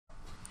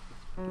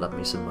Love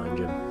me some Mind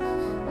Gym.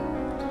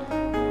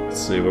 Let's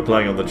see, we're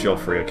playing on the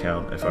Joffrey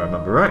account, if I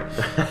remember right.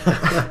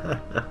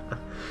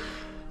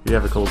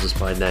 Whoever calls us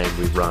by name,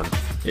 we run.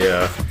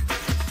 Yeah.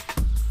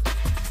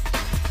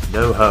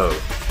 No ho.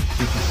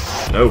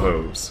 No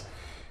hoes.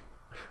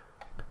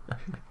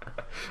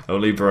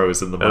 Only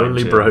bros in the Mind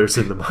Only Gym. bros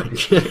in the Mind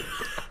Gym.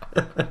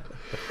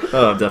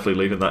 Oh, I'm definitely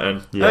leaving that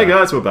in. Yeah. Hey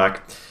guys, we're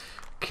back.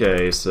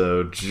 Okay,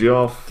 so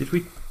Joff... Did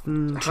we...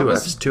 two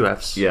Fs. Two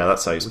Fs. Yeah,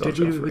 that's how you spell Did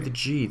you do it Joffrey. with a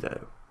G,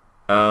 though?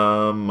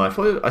 I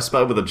thought I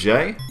spelled with a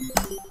J.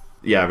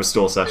 Yeah,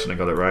 restore session, I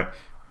got it right.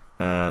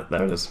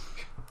 There it is.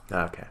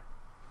 Okay.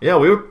 Yeah,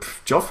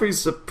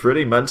 Joffrey's a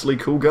pretty mentally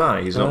cool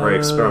guy. He's not very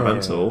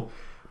experimental,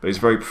 but he's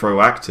very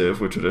proactive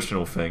with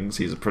traditional things.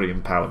 He's a pretty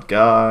empowered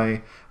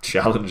guy,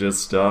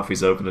 challenges stuff,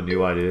 he's open to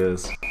new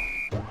ideas.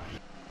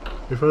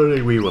 If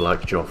only we were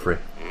like Joffrey.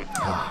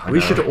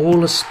 We should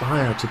all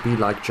aspire to be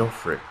like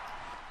Joffrey.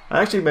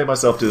 I actually made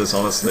myself do this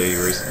honestly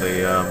recently.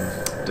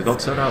 Did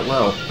not turn out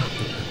well.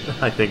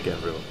 I think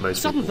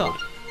most Sudden people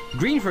thought.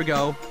 Green for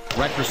go,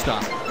 red for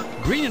stop.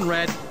 Green and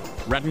red,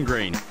 red and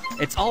green.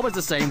 It's always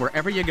the same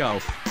wherever you go.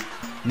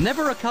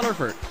 Never a colour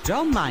for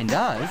don't mind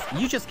us,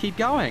 you just keep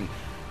going.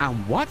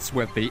 And what's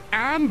with the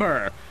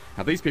amber?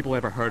 Have these people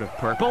ever heard of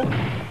purple?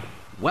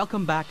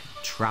 Welcome back,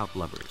 trout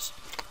lovers.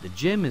 The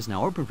gym is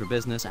now open for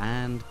business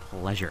and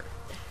pleasure.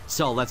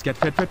 So let's get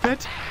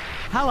fit.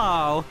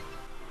 Hello!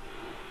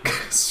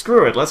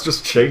 Screw it, let's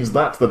just change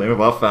that to the name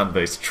of our fan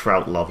base,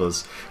 Trout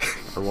Lovers.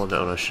 I want it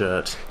on a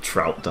shirt.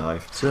 Trout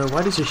Dive. So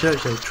why does your shirt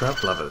say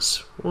Trout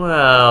Lovers?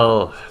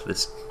 Well,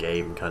 this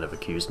game kind of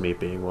accused me of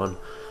being one.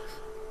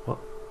 What?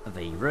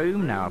 The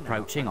room, now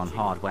approaching on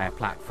hardware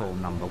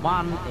platform number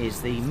 1,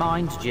 is the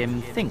Mind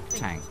Gym think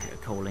tank,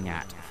 calling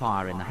at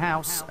fire in the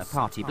house, a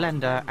party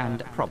blender,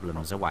 and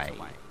problems away.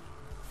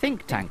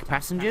 Think tank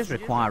passengers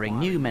requiring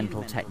new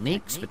mental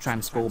techniques for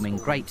transforming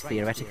great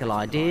theoretical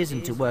ideas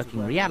into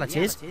working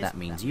realities, that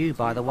means you,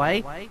 by the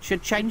way,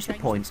 should change the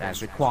points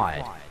as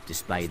required,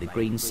 display the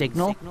green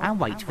signal, and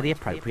wait for the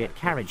appropriate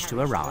carriage to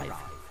arrive.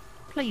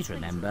 Please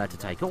remember to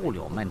take all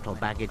your mental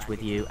baggage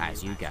with you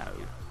as you go.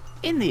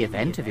 In the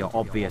event of your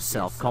obvious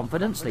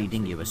self-confidence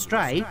leading you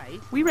astray,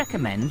 we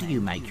recommend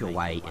you make your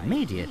way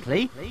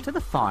immediately to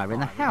the fire in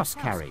the house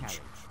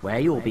carriage, where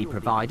you will be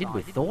provided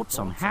with thoughts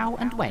on how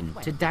and when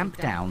to damp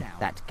down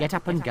that get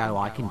up and go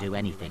I can do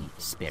anything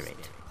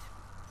spirit.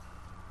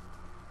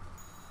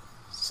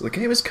 So the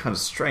game is kind of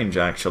strange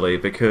actually,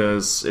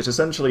 because it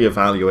essentially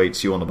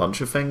evaluates you on a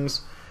bunch of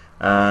things,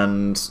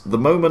 and the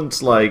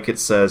moment like it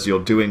says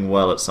you're doing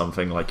well at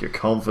something, like you're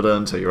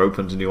confident or you're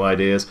open to new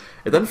ideas,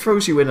 it then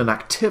throws you in an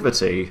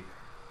activity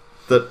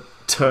that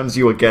turns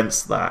you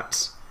against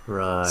that.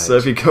 Right. So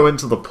if you go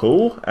into the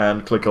pool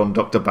and click on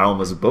Dr.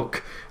 Balmer's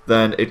book,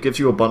 then it gives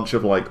you a bunch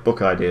of like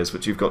book ideas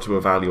which you've got to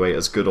evaluate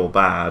as good or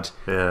bad,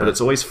 but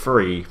it's always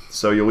free,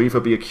 so you'll either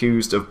be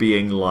accused of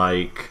being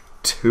like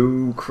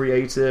too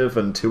creative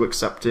and too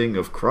accepting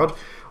of crud,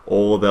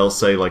 or they'll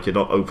say like you're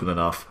not open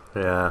enough.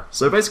 Yeah.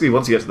 So basically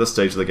once you get to this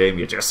stage of the game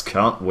you just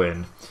can't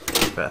win.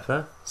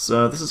 Fair.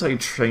 So this is how you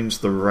change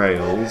the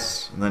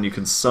rails, and then you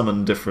can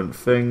summon different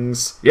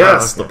things.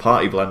 Yes, okay. the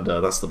party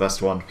blender, that's the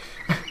best one.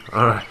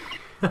 Alright.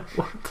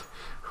 What?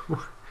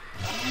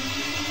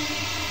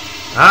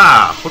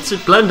 Ah! What's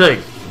it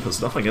blending?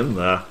 There's nothing in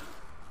there.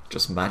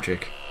 Just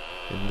magic.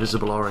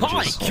 Invisible oranges.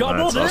 Hi, come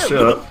on That's in!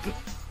 our shirt.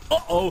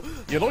 Uh-oh,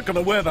 you're not going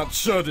to wear that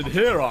shirt in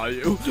here, are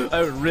you?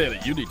 Oh, really,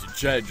 you need to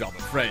change, I'm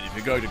afraid, if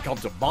you're going to come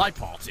to my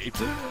party.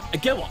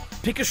 Go on,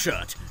 pick a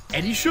shirt.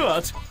 Any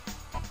shirt.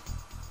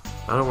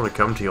 I don't want to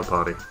come to your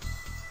party.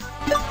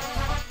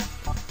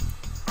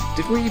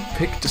 Did we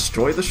pick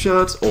destroy the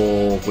shirt,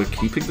 or we're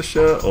keeping the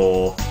shirt,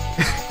 or...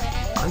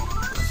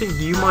 I think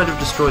you might have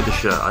destroyed the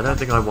shirt. I don't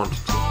think I wanted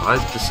to.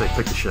 I'd just say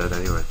pick the shirt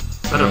anyway.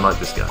 I don't like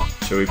this guy.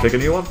 Should we pick a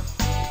new one?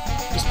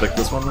 Just pick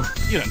this one then?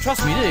 You don't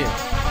trust me, do you?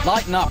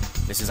 Lighten up.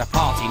 This is a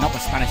party, not the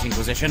Spanish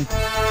Inquisition.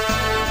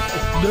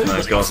 No,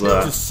 Nice but guys you've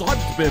there.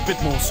 decided to be a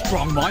bit more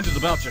strong-minded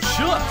about your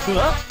shirt,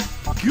 huh?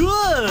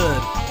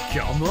 Good!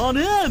 Come on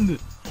in!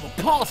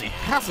 The party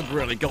hasn't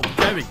really got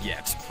going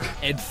yet.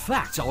 In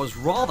fact, I was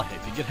rather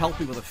hoping you'd help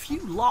me with a few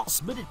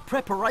last-minute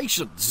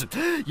preparations.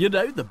 You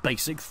know, the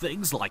basic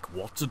things like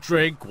what to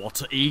drink, what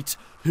to eat,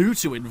 who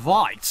to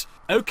invite.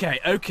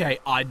 Okay,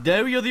 I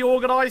know you're the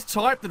organised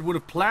type that would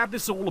have planned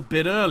this all a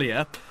bit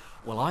earlier.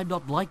 Well, I'm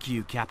not like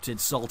you, Captain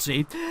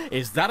Salty.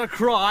 Is that a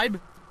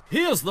crime?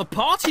 Here's the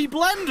party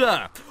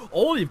blender!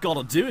 All you've got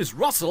to do is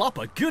rustle up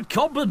a good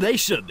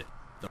combination.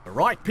 The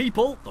right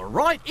people, the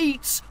right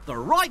eats, the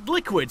right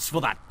liquids for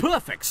that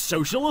perfect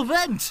social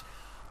event.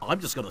 I'm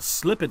just going to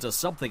slip into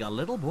something a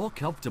little more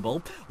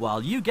comfortable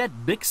while you get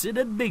mixing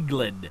and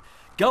mingling.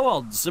 Go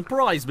on,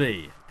 surprise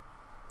me.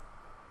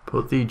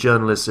 Put the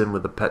journalists in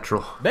with the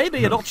petrol. Maybe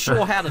you're not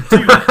sure how to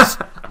do this.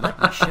 Let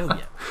me show you.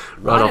 Right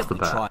Why off the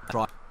don't we bat.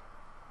 try-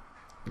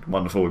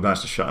 Wonderful, we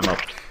managed to shut him up.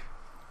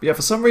 But yeah,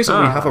 for some reason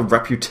we have a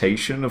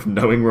reputation of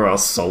knowing where our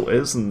salt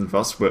is, and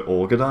thus we're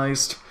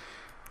organised.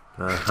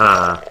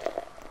 Aha.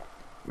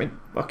 I mean,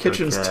 Our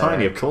kitchen's Okay.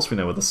 tiny, of course we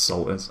know where the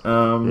salt is.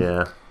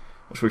 Yeah.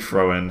 What should we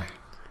throw in?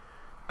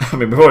 I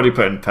mean, we've already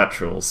put in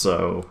petrol,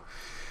 so...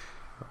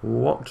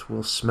 What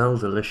will smell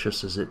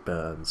delicious as it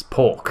burns?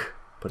 Pork.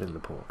 Put in the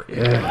pork.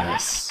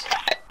 Yes.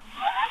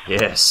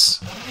 Yes.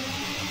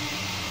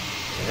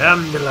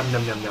 Yum, yum,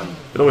 yum, yum, yum.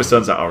 It always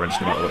turns out orange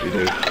no matter what you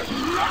do.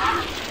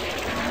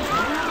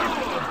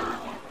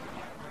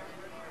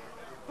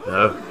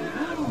 No.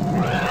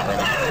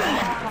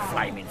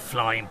 Flaming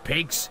flying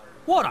pigs.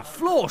 What a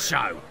floor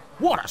show.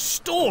 What a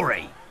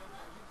story.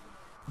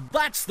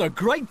 That's the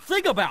great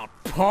thing about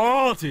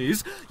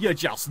parties. You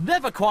just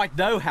never quite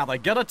know how they're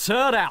gonna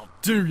turn out,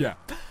 do you?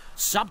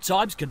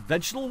 Sometimes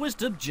conventional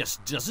wisdom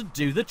just doesn't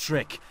do the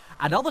trick,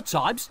 and other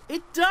times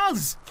it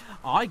does.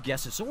 I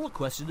guess it's all a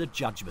question of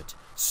judgment.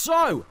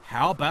 So,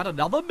 how about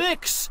another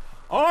mix?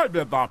 I'm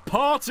in the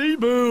party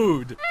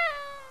mood.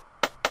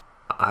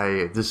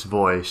 This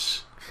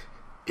voice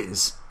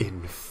is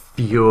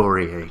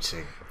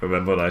infuriating.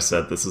 Remember when I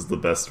said this is the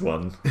best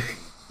one?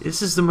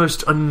 This is the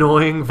most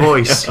annoying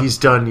voice he's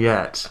done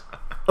yet.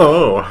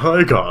 Oh,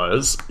 hi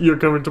guys. You're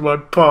coming to my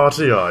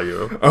party, are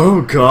you?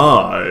 Oh,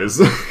 guys!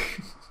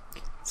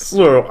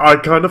 So, I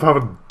kind of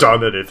haven't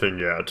done anything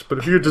yet, but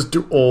if you could just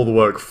do all the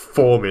work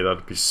for me,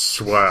 that'd be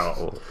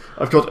swell.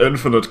 I've got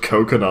infinite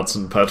coconuts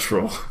and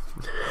petrol.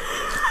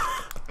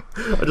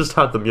 I just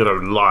had them,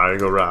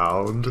 lying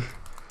around.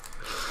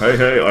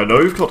 Hey, I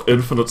know you've got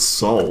infinite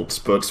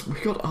salt, but we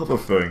got other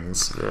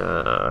things.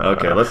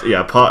 Okay,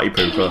 party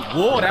pooper.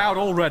 Worn out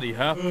already,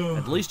 huh?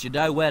 At least you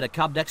know where to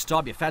come next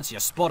time you fancy a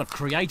spot of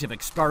creative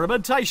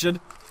experimentation.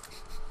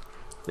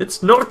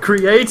 It's not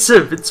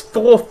creative, it's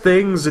 4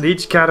 things in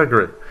each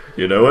category.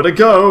 You know where to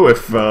go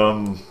if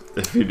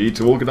you need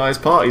to organise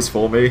parties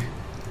for me.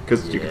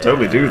 Because you can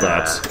totally do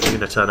that. He's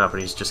gonna turn up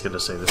and he's just gonna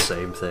say the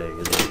same thing,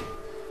 isn't he?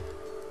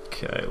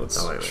 Okay,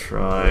 let's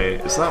try...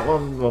 Is that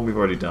one we've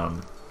already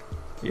done?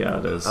 Yeah,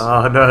 it is.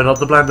 Ah, no, not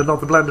the blender, not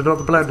the blender, not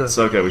the blender. It's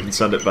okay, we can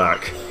send it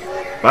back.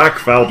 Back,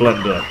 foul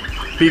blender.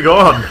 Be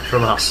gone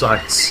from our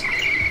sights.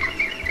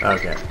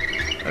 Okay.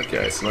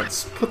 Okay, so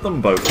let's put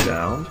them both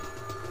down.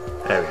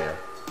 There we go.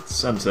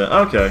 Center.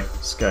 Okay,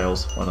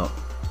 scales. Why not?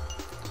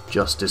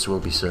 Justice will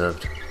be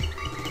served.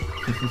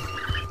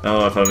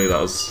 Oh, if only that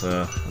was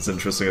as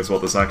interesting as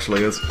what this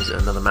actually is. Is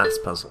it another maths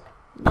puzzle?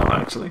 No,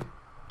 actually.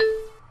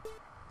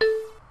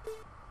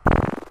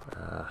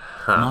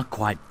 Not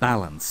quite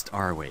balanced,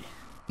 are we?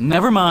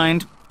 Never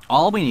mind.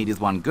 All we need is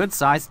one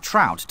good-sized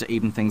trout to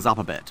even things up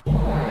a bit.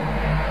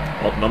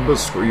 Odd numbers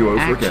screw you over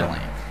Actually,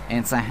 again.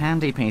 it's a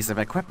handy piece of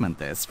equipment,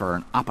 this, for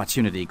an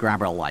opportunity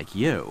grabber like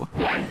you.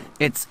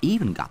 It's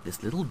even got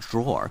this little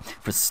drawer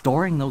for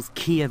storing those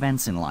key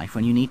events in life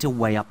when you need to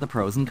weigh up the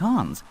pros and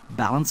cons,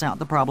 balance out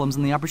the problems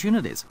and the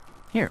opportunities.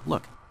 Here,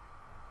 look.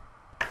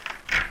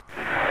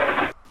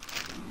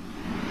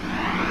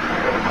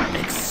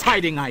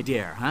 Exciting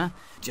idea, huh?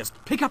 Just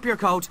pick up your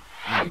coat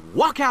and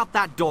walk out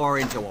that door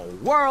into a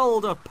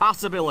world of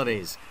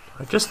possibilities.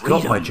 I just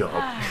got my job.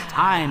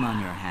 Time on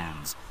your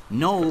hands.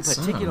 No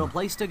particular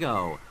place to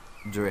go.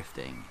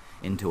 Drifting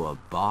into a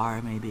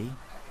bar, maybe.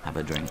 Have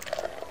a drink.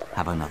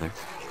 Have another.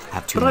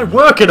 Have 2 But I minutes.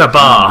 work in a No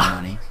bar!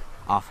 money.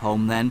 Off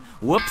home then.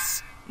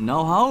 Whoops.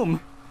 No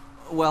home.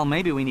 Well,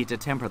 maybe we need to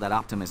temper that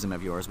optimism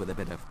of yours with a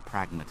bit of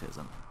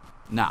pragmatism.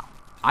 Now,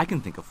 I can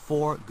think of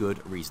 4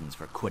 good reasons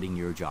for quitting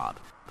your job.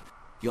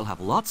 You'll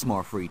have lots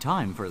more free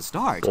time for a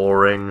start.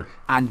 Boring.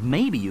 And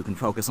maybe you can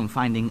focus on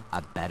finding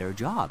a better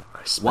job.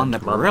 spent One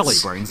that months. really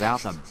brings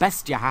out the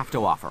best you have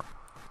to offer.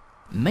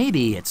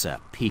 Maybe it's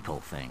a people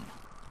thing.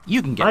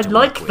 You can get I to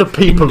like work the with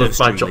people of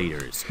industry my job.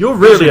 leaders, You're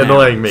really visionaries,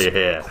 annoying me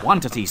here.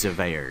 Quantity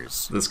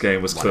surveyors. This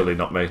game was clearly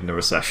not made in a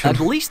recession. At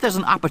least there's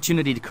an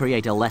opportunity to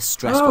create a less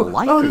stressful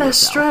life Oh, for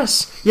less yourself.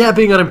 stress. Yeah,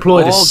 being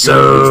unemployed All is good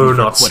so reasons for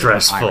not quitting, I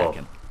stressful.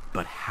 reckon.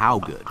 But how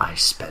good? I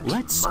spent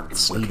Let's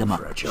months weigh looking them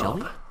for up, a shall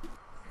we? job.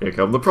 Here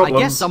come the I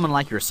problems. guess someone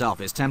like yourself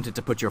is tempted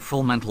to put your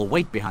full mental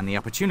weight behind the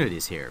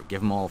opportunities here.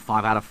 Give them all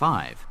 5 out of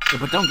 5.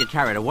 But don't get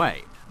carried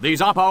away. These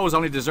oppos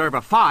only deserve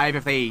a 5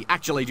 if they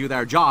actually do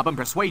their job and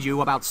persuade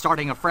you about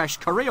starting afresh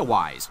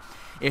career-wise.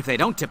 If they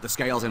don't tip the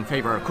scales in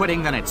favor of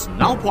quitting, then it's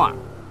no point.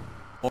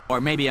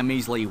 Or maybe a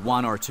measly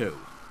 1 or 2.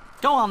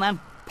 Go on then.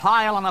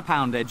 Pile on the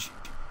poundage.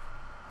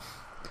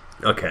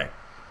 Okay.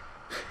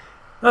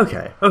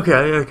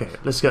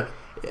 Let's go.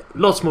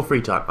 Lots more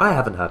free time. I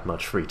haven't had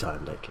much free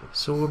time lately,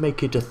 so we'll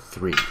make it a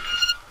 3.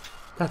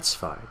 That's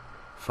fine.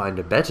 Find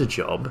a better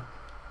job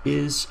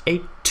is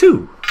a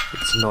 2.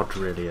 It's not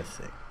really a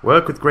thing.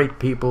 Work with great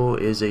people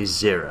is a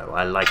 0.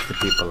 I like the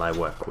people I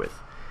work with.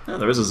 Yeah,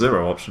 there is a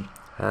 0 option.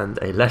 And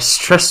a less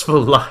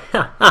stressful life.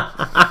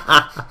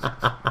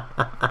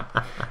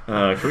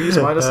 Can we use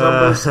minus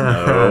numbers?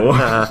 No.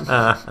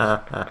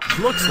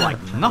 Looks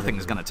like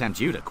nothing's gonna tempt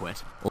you to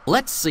quit.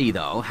 Let's see,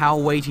 though, how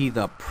weighty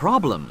the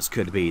problems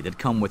could be that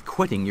come with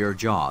quitting your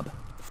job.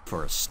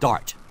 For a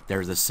start,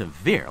 there's a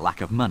severe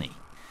lack of money.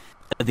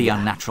 The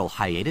unnatural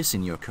hiatus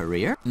in your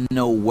career,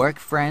 no work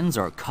friends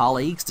or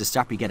colleagues to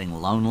stop you getting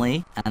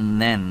lonely, and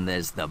then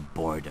there's the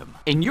boredom.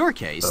 In your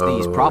case,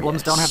 these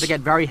problems don't have to get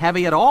very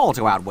heavy at all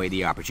to outweigh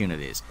the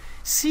opportunities.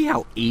 See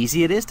how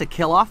easy it is to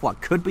kill off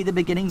what could be the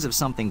beginnings of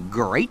something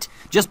great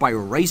just by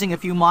raising a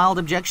few mild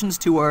objections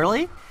too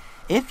early?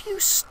 If you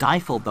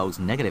stifled those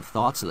negative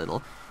thoughts a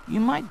little, you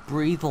might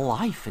breathe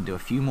life into a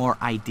few more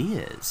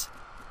ideas.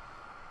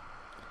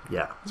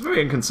 Yeah. It's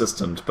very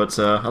inconsistent, but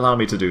allow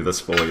me to do this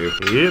for you.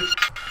 Yep.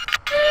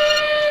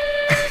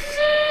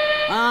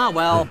 Ah,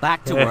 well,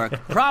 back to work.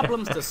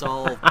 Problems to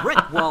solve,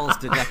 brick walls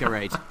to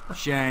decorate.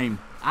 Shame.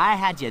 I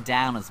had you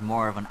down as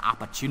more of an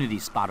opportunity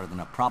spotter than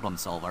a problem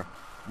solver.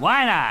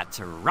 Why not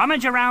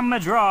rummage around my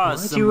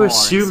drawers? Why do you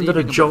assume that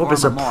a job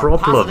is a problem?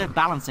 Positive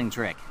balancing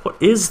trick. What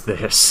is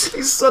this?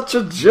 He's such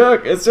a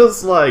jerk. It's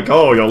just like,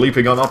 oh, you're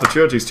leaping on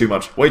opportunities too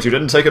much. Wait, you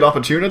didn't take an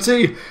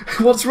opportunity?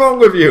 What's wrong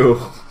with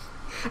you?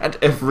 And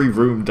every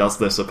room does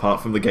this apart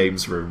from the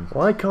games room.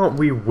 Why can't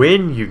we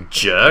win, you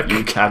jerk?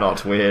 You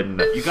cannot win.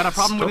 You got a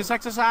problem with this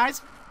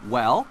exercise?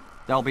 Well,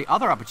 there'll be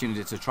other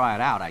opportunities to try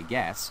it out, I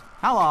guess.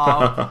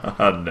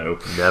 Hello. No.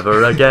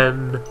 Never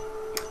again.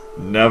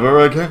 Never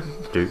again.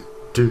 Do,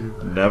 do.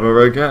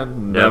 Never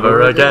again.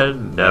 Never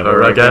again.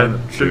 Never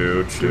again.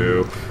 Choo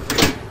choo.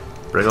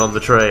 Bring on the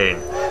train.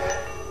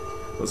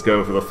 Let's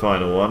go for the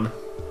final one.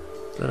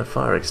 Is that a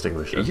fire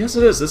extinguisher? Yes,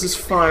 it is. This is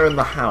fire in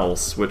the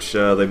house, which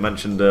they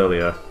mentioned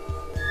earlier.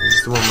 This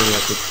is the one where we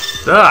have to...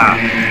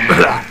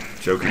 Ah!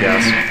 Joker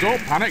gas.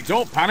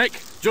 Don't panic.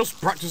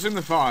 Just practicing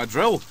the fire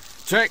drill.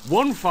 Take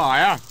one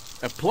fire,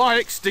 apply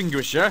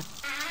extinguisher,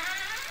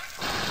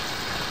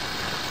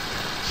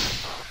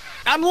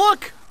 and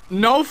look!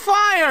 No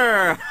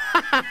fire!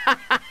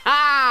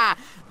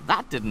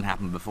 That didn't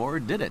happen before,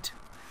 did it?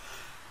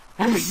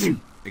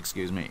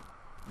 Excuse me.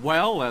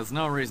 Well, there's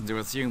no reason to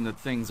assume that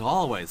things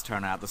always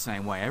turn out the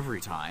same way every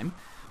time.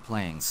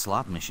 Playing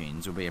slot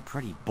machines would be a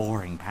pretty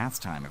boring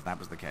pastime if that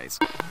was the case.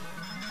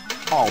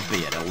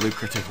 Albeit a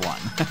lucrative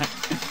one.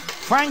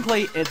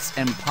 Frankly, it's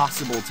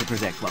impossible to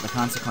predict what the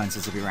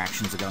consequences of your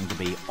actions are going to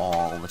be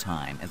all the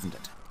time, isn't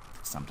it?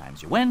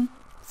 Sometimes you win,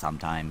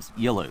 sometimes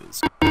you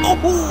lose. Oh,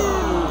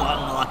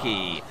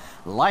 unlucky.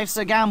 Life's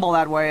a gamble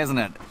that way, isn't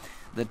it?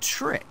 The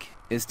trick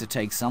is to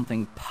take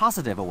something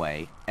positive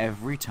away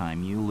every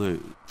time you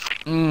lose.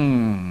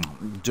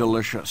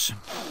 Delicious.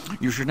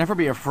 You should never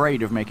be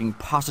afraid of making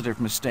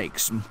positive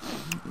mistakes.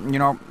 You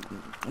know,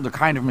 the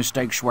kind of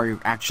mistakes where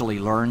you actually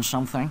learn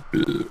something.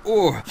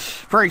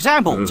 For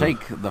example,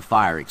 take the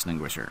fire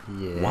extinguisher.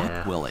 Yeah.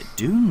 What will it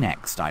do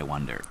next, I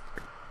wonder?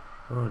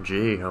 Oh,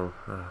 gee,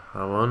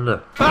 I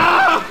wonder.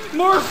 Ah!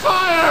 More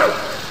fire!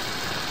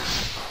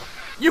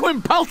 You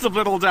impulsive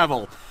little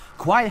devil!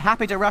 Quite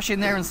happy to rush in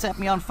there and set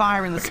me on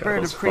fire in the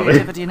spirit of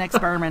creativity and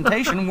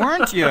experimentation,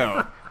 weren't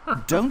you?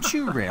 Don't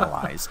you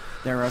realize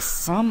there are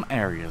some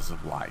areas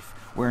of life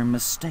where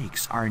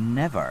mistakes are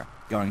never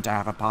going to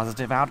have a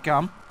positive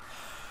outcome?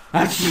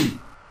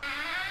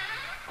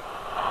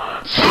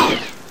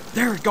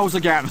 There it goes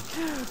again.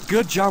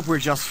 Good job we're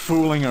just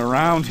fooling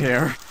around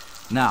here.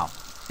 Now,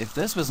 if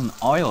this was an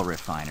oil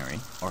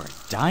refinery or a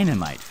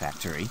dynamite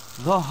factory,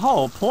 the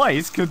whole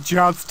place could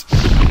just...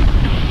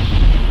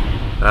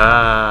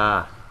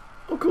 Ah.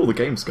 Oh, cool, the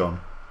game's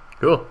gone.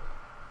 Cool.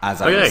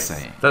 As I was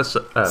saying, That's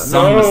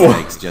some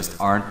mistakes just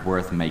aren't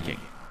worth making.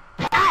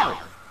 Ow!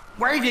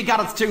 Where have you got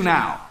us to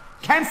now?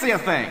 Can't see a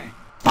thing.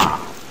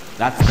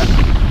 That's the...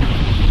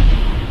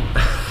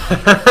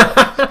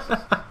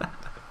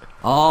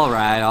 All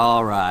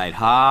right.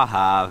 Ha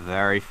ha,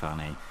 very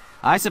funny.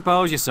 I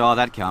suppose you saw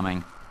that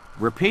coming.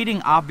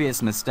 Repeating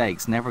obvious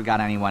mistakes never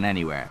got anyone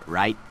anywhere,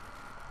 right?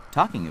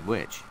 Talking of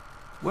which,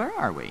 where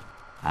are we?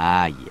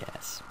 Ah,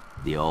 yes.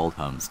 The old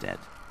homestead.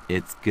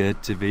 It's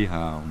good to be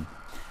home.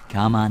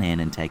 Come on in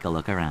and take a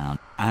look around.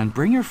 And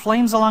bring your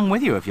flames along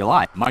with you if you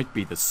like. Might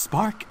be the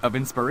spark of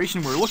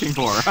inspiration we're looking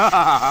for.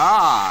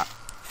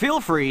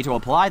 Feel free to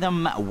apply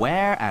them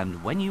where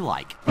and when you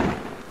like.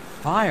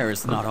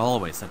 Fire's not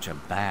always such a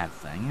bad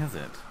thing, is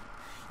it?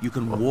 You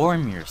can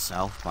warm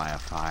yourself by a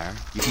fire.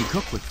 You can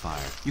cook with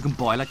fire. You can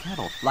boil a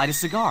kettle, light a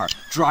cigar,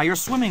 dry your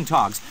swimming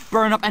togs,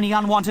 burn up any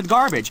unwanted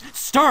garbage,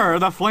 stir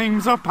the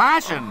flames of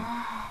passion.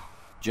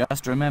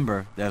 Just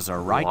remember, there's a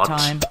right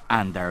time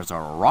and there's a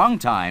wrong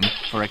time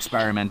for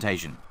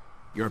experimentation.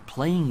 You're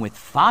playing with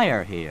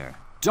fire here.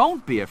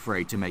 Don't be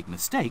afraid to make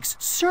mistakes,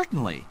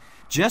 certainly.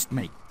 Just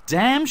make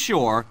damn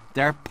sure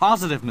they're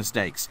positive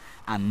mistakes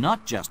and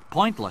not just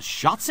pointless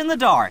shots in the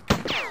dark.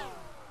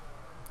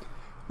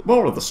 The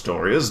moral of the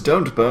story is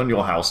don't burn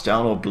your house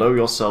down or blow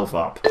yourself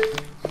up.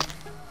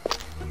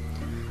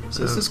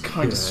 So this is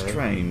kind of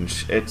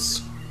strange.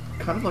 It's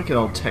kind of like an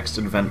old text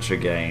adventure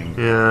game.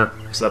 Yeah.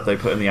 Except they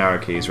put in the arrow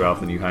keys rather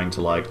than you having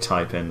to like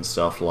type in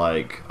stuff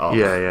like up,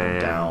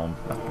 down,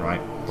 left,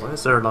 right. Why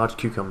is there a large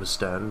cucumber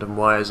stand and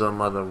why is our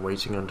mother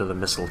waiting under the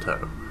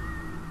mistletoe?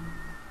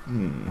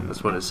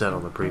 That's what it said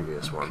on the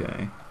previous one.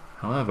 Okay.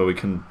 However, we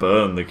can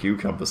burn the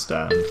cucumber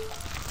stand.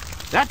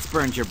 That's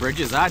burnt your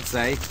bridges, I'd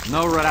say.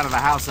 No run out of the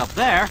house up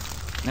there.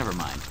 Never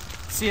mind.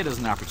 See it as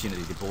an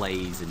opportunity to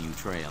blaze a new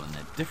trail in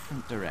a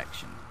different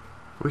direction.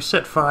 We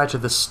set fire to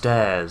the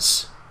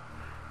stairs.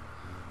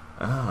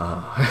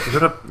 Ah. We're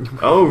gonna...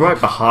 Oh, right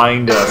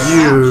behind us.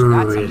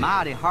 That's a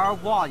mighty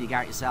hard wall you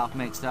got yourself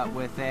mixed up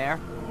with there.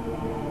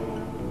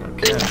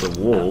 Okay, the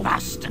wall.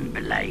 Avast and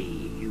belay,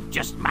 you've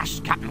just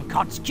mashed Captain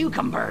Cod's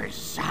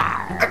cucumbers.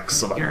 Arr.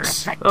 Excellent. Your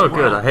effect Oh,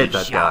 good, will I hate be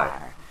that guy.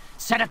 sure.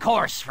 Set a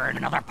course for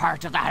another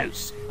part of the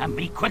house, and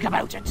be quick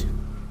about it.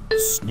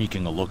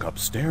 Sneaking a look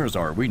upstairs,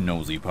 are we,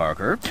 Nosy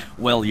Parker?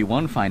 Well, you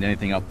won't find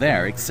anything up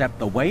there except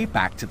the way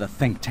back to the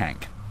think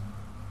tank.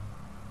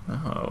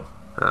 Oh.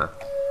 Huh.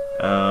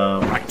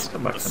 Right, let's go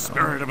back the to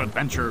spirit of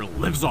adventure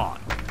lives on.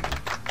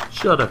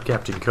 Shut up,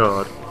 Captain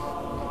Cod.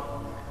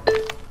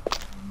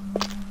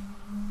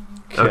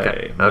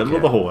 Okay, middle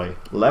of the hallway.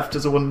 Left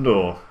is a wooden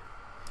door.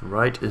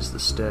 Right is the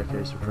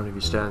staircase. In front of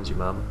you stands your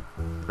mum.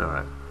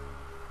 Alright.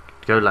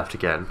 Go left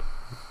again.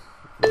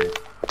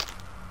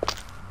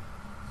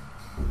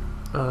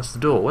 Oh, that's the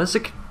door.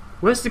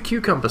 Where's the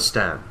cucumber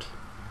stand?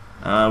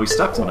 We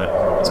stepped on it.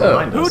 It's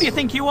behind Who us. do you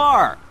think you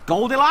are?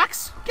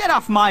 Goldilocks? Get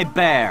off my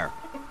bear!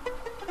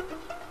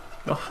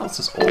 Your house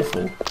is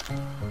awful.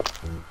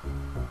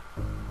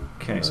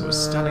 Okay, so we're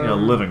standing in a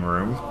living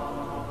room.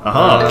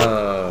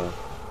 Aha!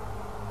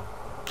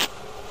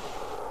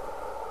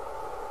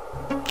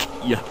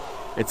 Yeah,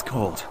 it's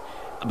cold.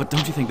 But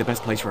don't you think the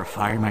best place for a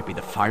fire might be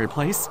the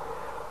fireplace?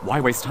 Why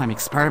waste time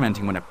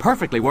experimenting when a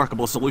perfectly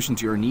workable solution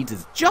to your needs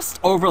is just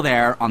over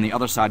there on the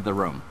other side of the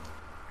room?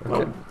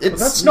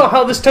 That's not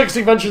how this texting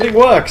adventure thing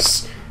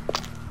works!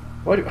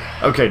 Why do...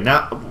 Okay,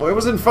 now, it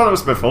was in front of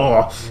us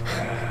before.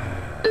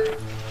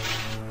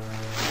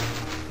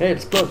 Hey,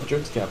 let's blow up the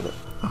drinks cabinet.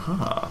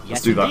 Aha, Yes,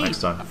 let's do that indeed.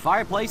 next time. A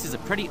fireplace is a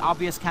pretty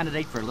obvious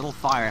candidate for a little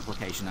fire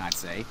application, I'd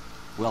say.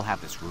 We'll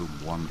have this room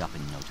warmed up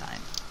in no time.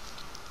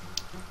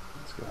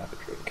 Let's go have a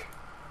drink.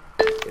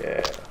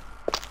 Yeah.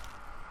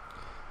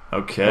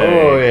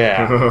 Okay. Oh,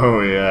 yeah.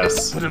 Oh,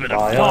 yes. Put a bit of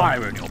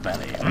fire in your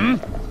belly, hmm?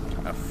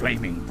 A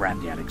flaming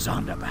brandy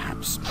Alexander,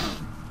 perhaps.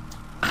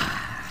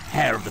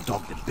 Hair of the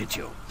dog that bit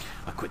you.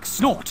 A quick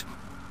snort.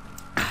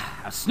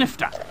 A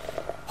snifter.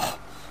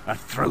 A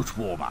throat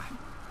warmer.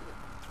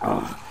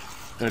 A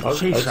I just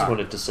chaser.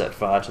 wanted to set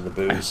fire to the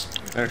booze.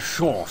 A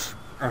short.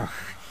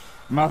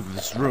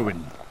 Mother's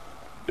ruin.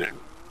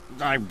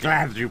 I'm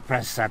glad you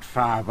pressed that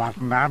fire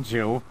button, aren't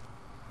you?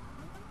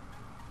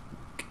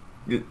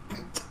 Do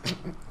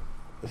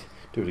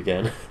it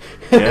again.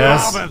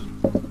 Yes.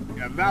 Robin,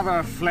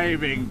 another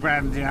flaming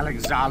brandy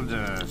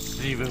Alexander,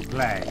 s'il vous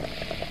plaît.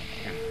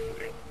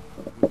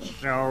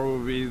 Show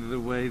me the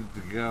way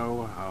to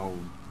go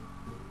home.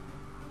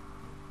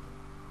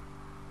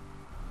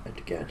 And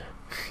again.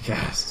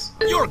 Yes.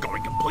 You're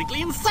going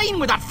completely insane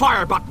with that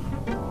fire button!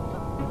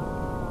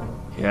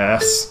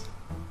 Yes.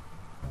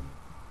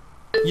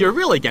 You're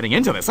really getting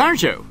into this,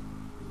 aren't you?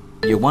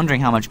 You're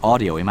wondering how much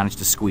audio we managed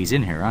to squeeze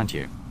in here, aren't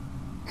you?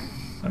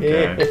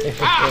 Okay.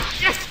 Ah,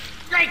 yes!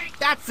 Great!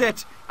 That's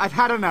it! I've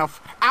had enough.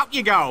 Out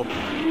you go!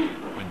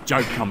 When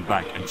Joe come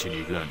back until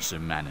you learn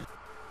some manners.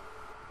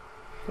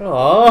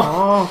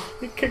 Oh,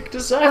 he kicked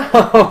us out.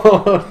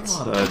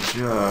 What a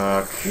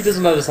jerk. He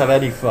doesn't let us have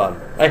any fun.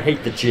 I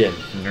hate the gym.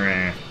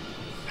 Nah.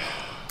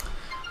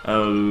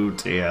 Oh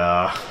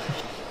dear.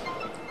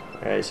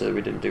 Okay, so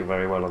we didn't do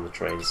very well on the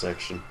train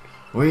section.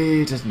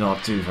 We did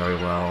not do very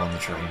well on the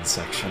train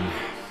section.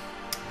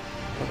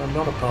 But I'm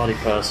not a party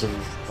person,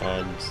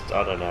 and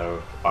I don't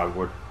know, I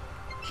would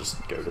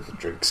just go to the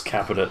drinks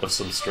cabinet of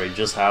some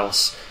stranger's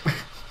house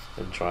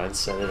and try and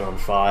set it on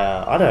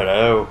fire. I don't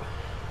know.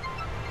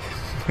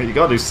 You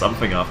gotta do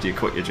something after you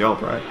quit your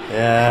job, right?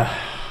 Yeah.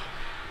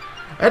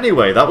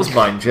 Anyway, that was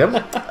Mind Gym.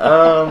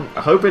 I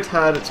hope it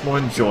had its more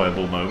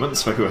enjoyable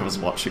moments for whoever's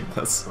watching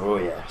this. Oh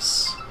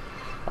yes.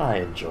 I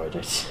enjoyed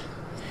it.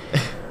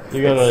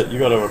 You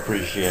gotta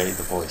appreciate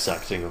the voice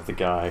acting of the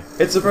guy.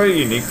 It's a very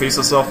unique piece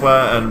of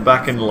software, and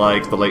back in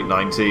like the late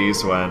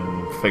 90s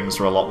when things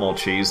were a lot more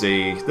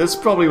cheesy, this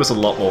probably was a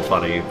lot more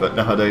funny, but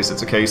nowadays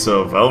it's a case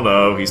of, oh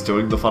no, he's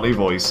doing the funny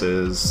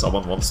voices,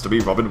 someone wants to be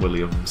Robin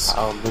Williams.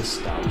 How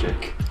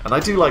nostalgic. And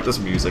I do like this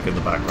music in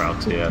the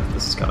background here,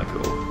 this is kinda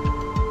cool.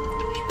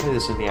 Should play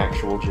this in the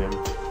actual gym.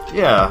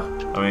 Yeah,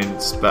 I mean,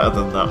 it's better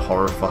than that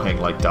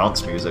horrifying like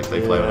dance music they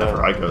play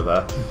whenever I go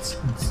there.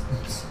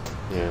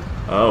 Yeah.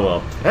 Oh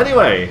well.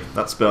 Anyway,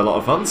 that's been a lot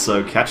of fun,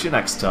 so catch you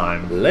next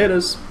time.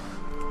 Laters.